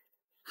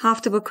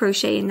 Half double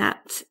crochet in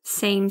that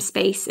same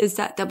space as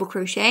that double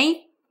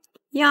crochet.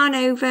 Yarn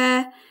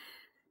over,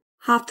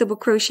 half double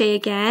crochet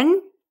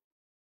again.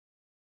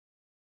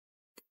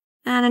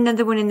 And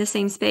another one in the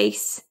same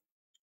space.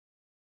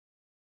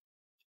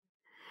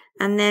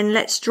 And then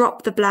let's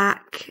drop the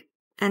black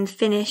and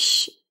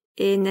finish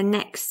in the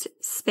next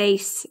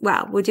space.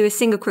 Well, we'll do a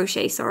single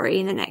crochet, sorry,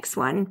 in the next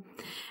one,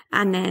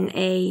 and then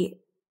a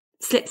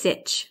slip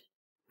stitch,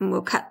 and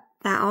we'll cut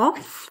that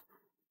off,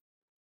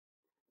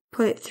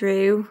 pull it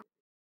through,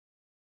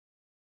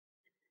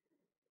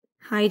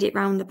 hide it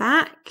round the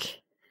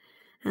back,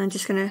 and I'm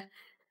just going to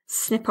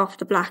snip off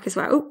the black as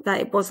well. Oh,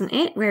 that it wasn't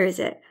it. Where is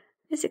it?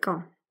 Is it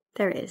gone?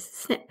 There it is.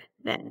 Snip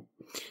there.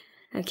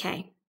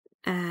 Okay.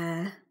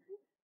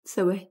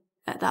 So we're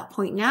at that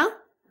point now.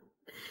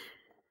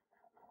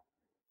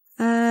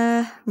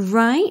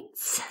 Right,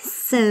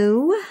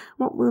 so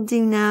what we'll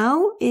do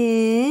now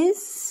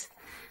is,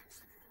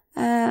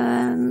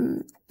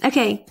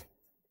 okay,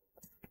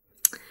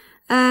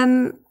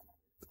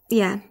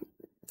 yeah,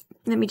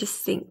 let me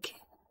just think,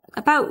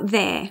 about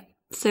there.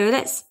 So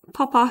let's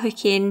pop our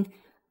hook in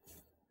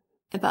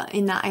about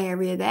in that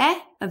area there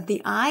of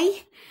the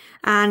eye,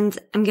 and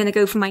I'm going to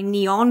go for my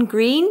neon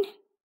green.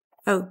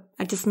 Oh,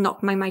 I just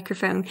knocked my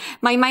microphone.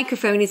 My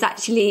microphone is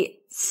actually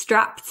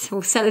strapped or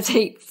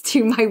sellotaped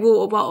to my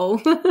water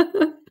bottle.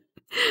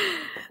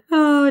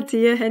 Oh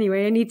dear.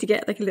 Anyway, I need to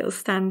get like a little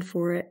stand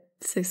for it.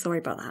 So sorry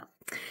about that.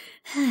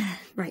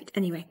 Right.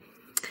 Anyway.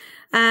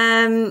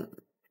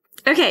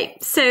 Okay.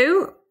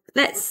 So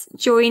let's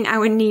join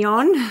our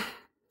neon.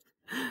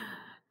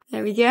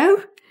 There we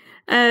go.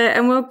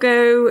 And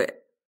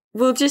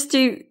we'll just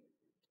do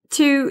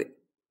 2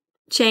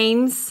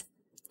 chains,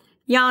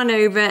 yarn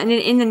over, and then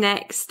in the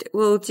next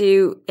we'll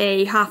do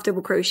a half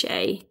double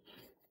crochet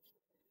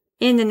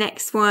in the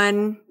next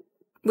one,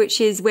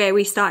 which is where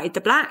we started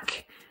the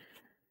black.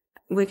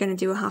 We're going to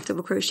do a half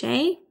double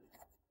crochet,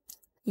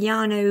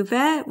 yarn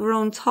over. We're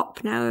on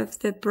top now of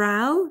the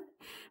brow.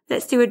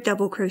 Let's do a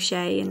double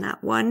crochet in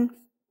that one,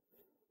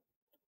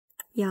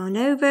 yarn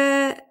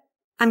over.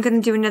 I'm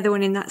going to do another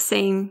one in that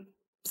same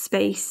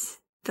space,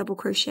 double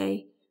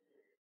crochet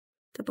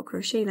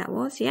that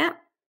was, yeah.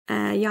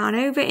 Yarn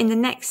over in the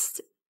next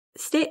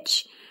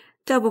stitch,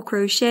 double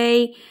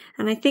crochet,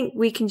 and I think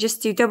we can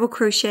just do double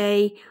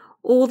crochet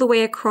all the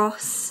way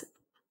across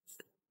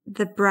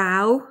the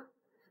brow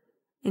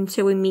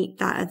until we meet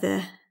that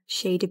other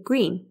shade of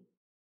green.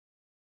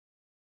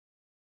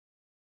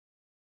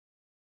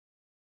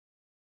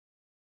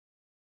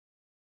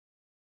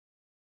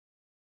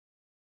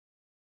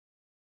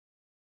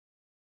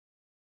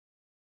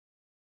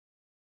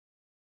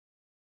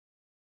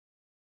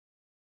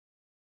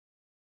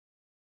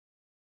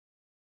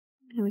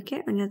 There we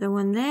go, another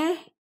one there.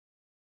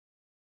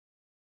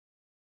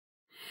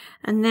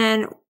 And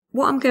then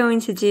what I'm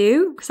going to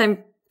do, because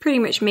I'm pretty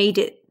much made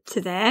it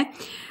to there,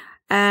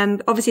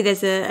 obviously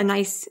there's a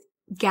nice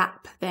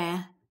gap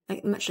there,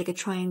 like much like a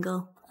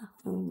triangle,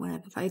 or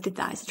whatever, if I did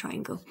that as a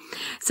triangle.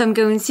 So I'm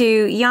going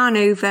to yarn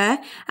over,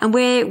 and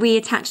where we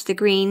attach the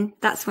green,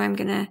 that's where I'm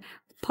going to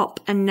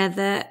pop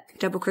another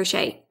double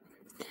crochet.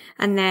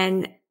 And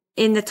then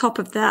in the top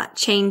of that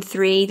chain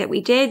 3 that we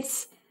did,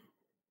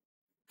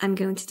 I'm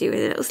going to do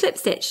a little slip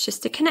stitch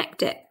just to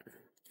connect it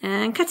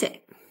and cut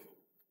it.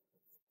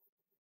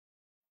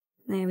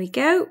 There we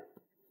go.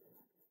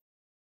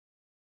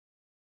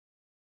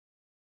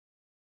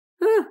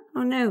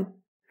 Oh no.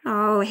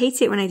 Oh, I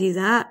hate it when I do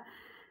that.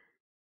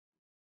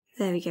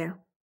 There we go.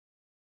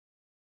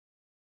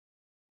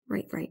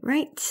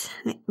 Right.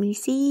 Let me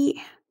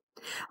see.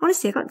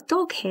 Honestly, I've got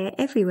dog hair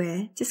everywhere.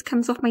 It just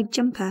comes off my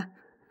jumper.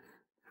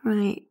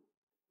 Right.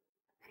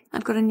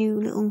 I've got a new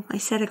little, I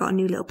said I got a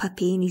new little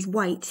puppy and he's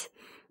white,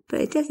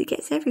 but it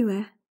gets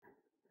everywhere.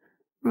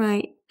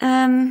 Right.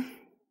 Yeah,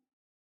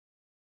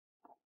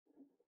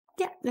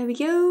 there we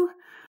go.